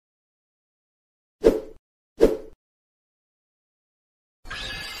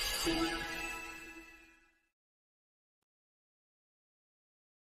Oh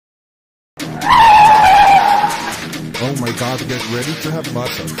my god, get ready to have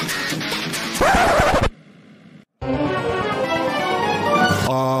lots of.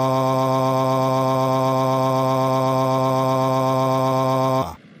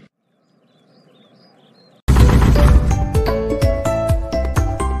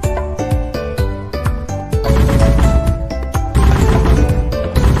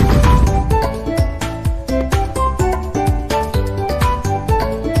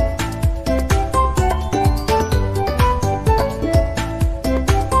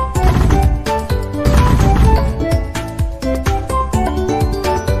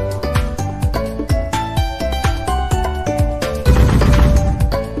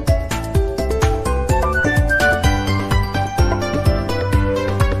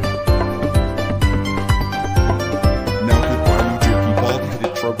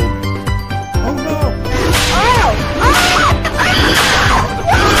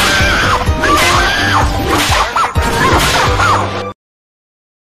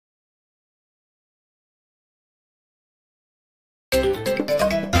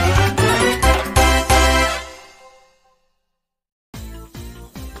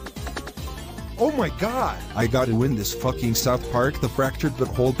 Oh my god! I gotta win this fucking South Park the Fractured But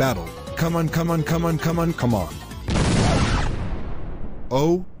Whole battle. Come on, come on, come on, come on, come on.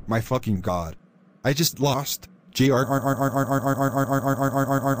 Oh my fucking god. I just lost.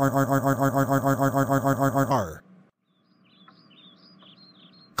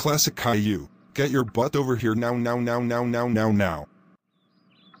 Classic Caillou. Get your butt over here now, now, now, now, now, now, now.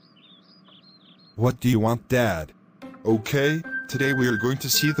 What do you want, Dad? Okay, today we are going to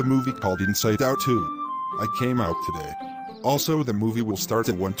see the movie called Inside Out 2. I came out today. Also, the movie will start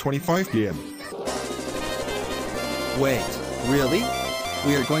at 1:25 p.m. Wait, really?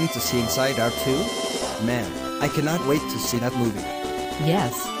 We are going to see Inside Out 2? Man, I cannot wait to see that movie.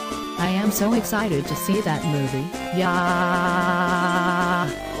 Yes. I am so excited to see that movie. Yeah.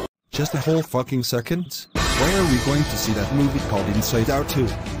 Just a whole fucking second? Why are we going to see that movie called Inside Out 2?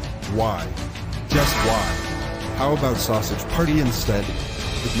 Why? Just why? How about Sausage Party instead?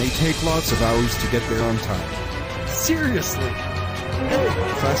 It may take lots of hours to get there on time. Seriously?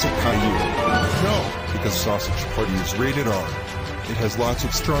 Classic Caillou. No, because Sausage Party is rated R. It has lots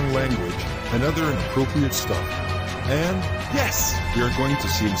of strong language and other inappropriate stuff. And, yes, we are going to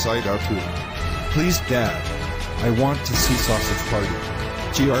see Inside Out 2. Please, Dad. I want to see Sausage Party.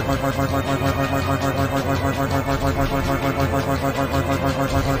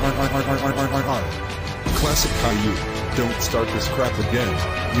 Classic Caillou. Don't start this crap again.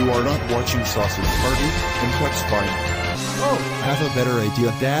 You are not watching Sausage Party, and that's fine. Oh, I have a better idea,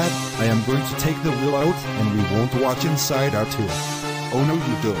 Dad. I am going to take the wheel out, and we won't watch Inside Out 2. Oh no,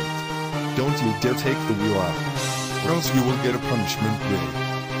 you don't. Don't you dare take the wheel out, or else you will get a punishment day.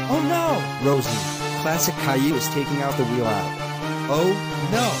 Oh no! Rosie, Classic Caillou is taking out the wheel out. Oh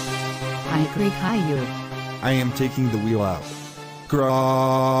no! I agree, Caillou. I am taking the wheel out.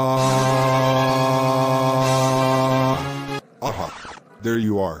 Aha! There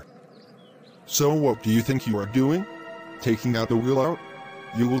you are. So what do you think you are doing? Taking out the wheel out?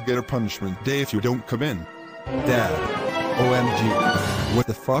 You will get a punishment day if you don't come in. Dad. OMG. What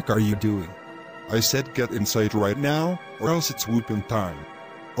the fuck are you doing? I said get inside right now, or else it's whooping time.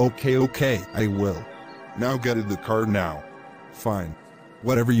 Okay, I will. Now get in the car now. Fine.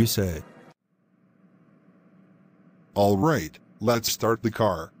 Whatever you say. Alright, let's start the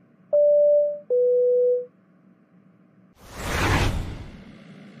car.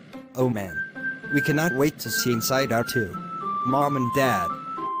 Oh man. We cannot wait to see Inside Out 2. Mom and Dad.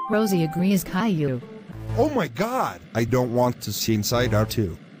 Rosie agrees, Caillou. Oh my god! I don't want to see Inside Out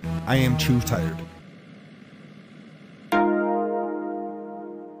 2. I am too tired.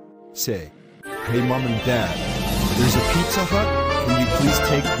 Say. Hey Mom and Dad. There's a Pizza Hut? Can you please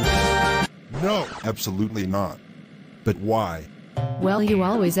take me? No, absolutely not. But why? Well, you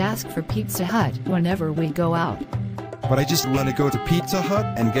always ask for Pizza Hut whenever we go out. But I just want to go to Pizza Hut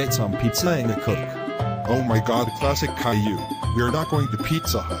and get some pizza and a Coke. Oh my god, Classic Caillou. We are not going to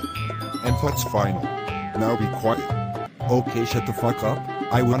Pizza Hut. And that's final. Now be quiet. Okay, shut the fuck up.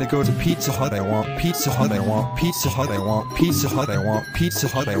 I want to go to Pizza Hut. I want Pizza Hut. I want Pizza Hut. I want Pizza Hut. I want Pizza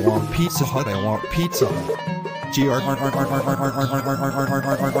Hut. I want Pizza Hut. I want Pizza Hut.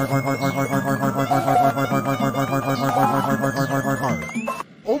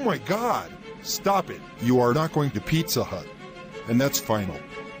 Oh my god! Stop it! You are not going to Pizza Hut. And that's final.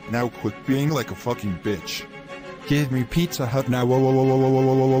 Now quit being like a fucking bitch. Give me Pizza Hut now. Whoa.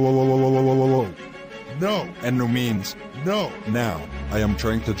 No! and no means no. Now, I am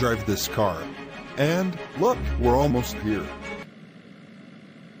trying to drive this car. And, look, we're almost here.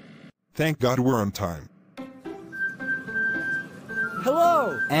 Thank God we're on time.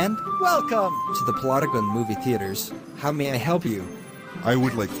 Hello, and welcome to the Plotagon movie theaters. How may I help you? I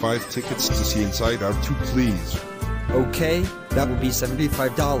would like 5 tickets to see Inside Out 2, please. Okay, that will be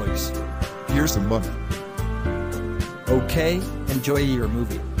 $75. Here's the money. Okay, enjoy your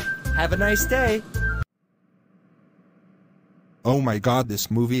movie. Have a nice day. Oh my god, this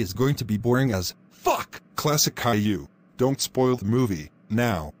movie is going to be boring as fuck. Classic Caillou. Don't spoil the movie.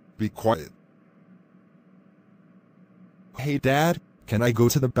 Now, be quiet. Hey Dad, can I go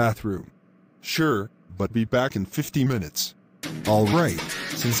to the bathroom? Sure, but be back in 50 minutes. Alright,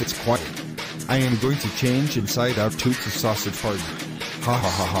 since it's quiet, I am going to change Inside Out 2 to Sausage Party. Ha ha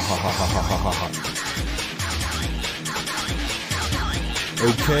ha ha ha ha ha ha ha ha.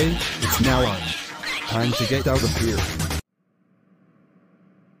 Okay, it's now on. Time to get out of here.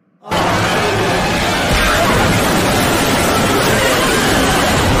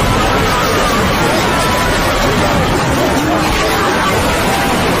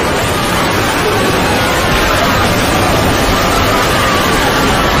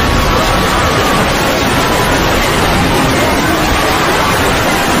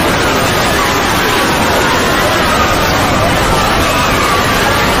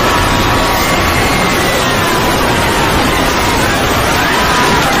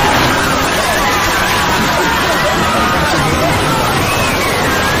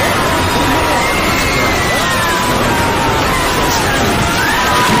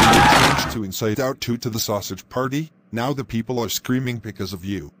 Inside Out 2 to the Sausage Party. Now the people are screaming because of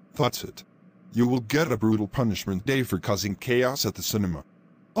you. That's it. You will get a brutal punishment day for causing chaos at the cinema.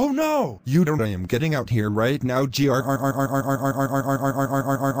 Oh no! You don't. I am getting out here right now. Oh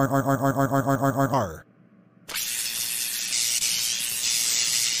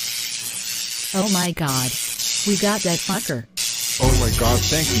my god. We got that fucker. Oh my god,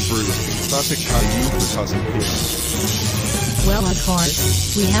 thank you Bruce. Classic Caillou for causing chaos. Well, of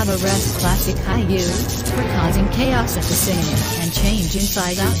course, we have arrest Classic Caillou for causing chaos at the cinema and change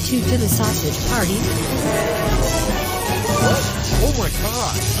Inside Out 2 to the Sausage Party. What? Oh my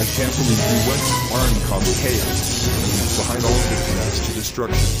god! I can't believe you went so far and caused chaos. He's behind all of the paths to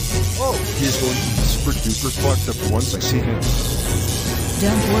destruction. Oh, he is going to be super duper fucked up once I see him.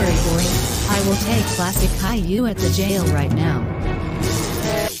 Don't worry, Boris. I will take Classic Caillou at the jail right now.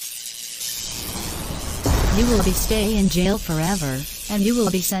 You will be stay in jail forever, and you will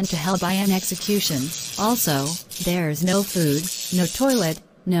be sent to hell by an execution. Also, there's no food, no toilet,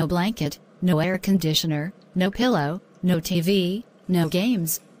 no blanket, no air conditioner, no pillow, no TV, no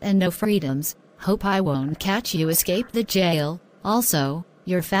games, and no freedoms. Hope I won't catch you escape the jail. Also,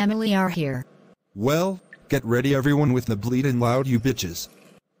 your family are here. Well, get ready everyone with the bleeding loud you bitches.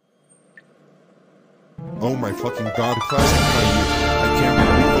 Oh my fucking god, Classic Caillou. I can't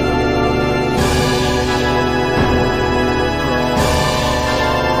believe it.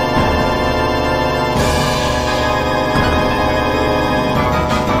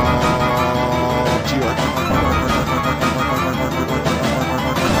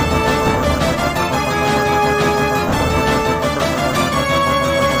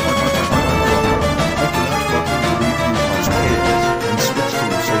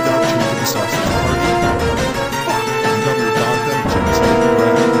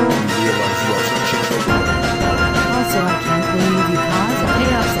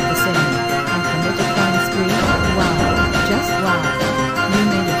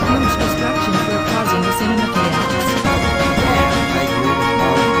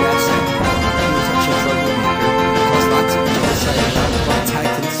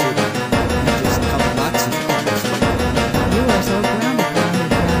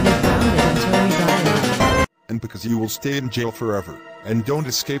 You will stay in jail forever, and don't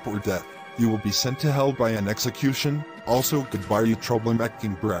escape or death. You will be sent to hell by an execution. Also, goodbye you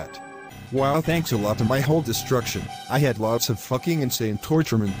troublemaking brat. Wow, thanks a lot to my whole destruction. I had lots of fucking insane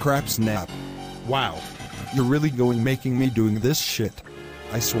torturement crap snap. Wow. You're really making me doing this shit.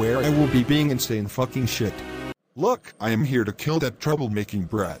 I swear I will be being insane fucking shit. Look, I am here to kill that troublemaking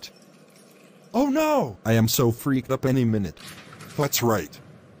brat. Oh no! I am so freaked up any minute. That's right.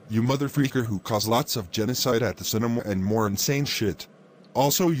 You motherfreaker who caused lots of genocide at the cinema and more insane shit.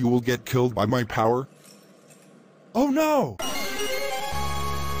 Also, you will get killed by my power. Oh no!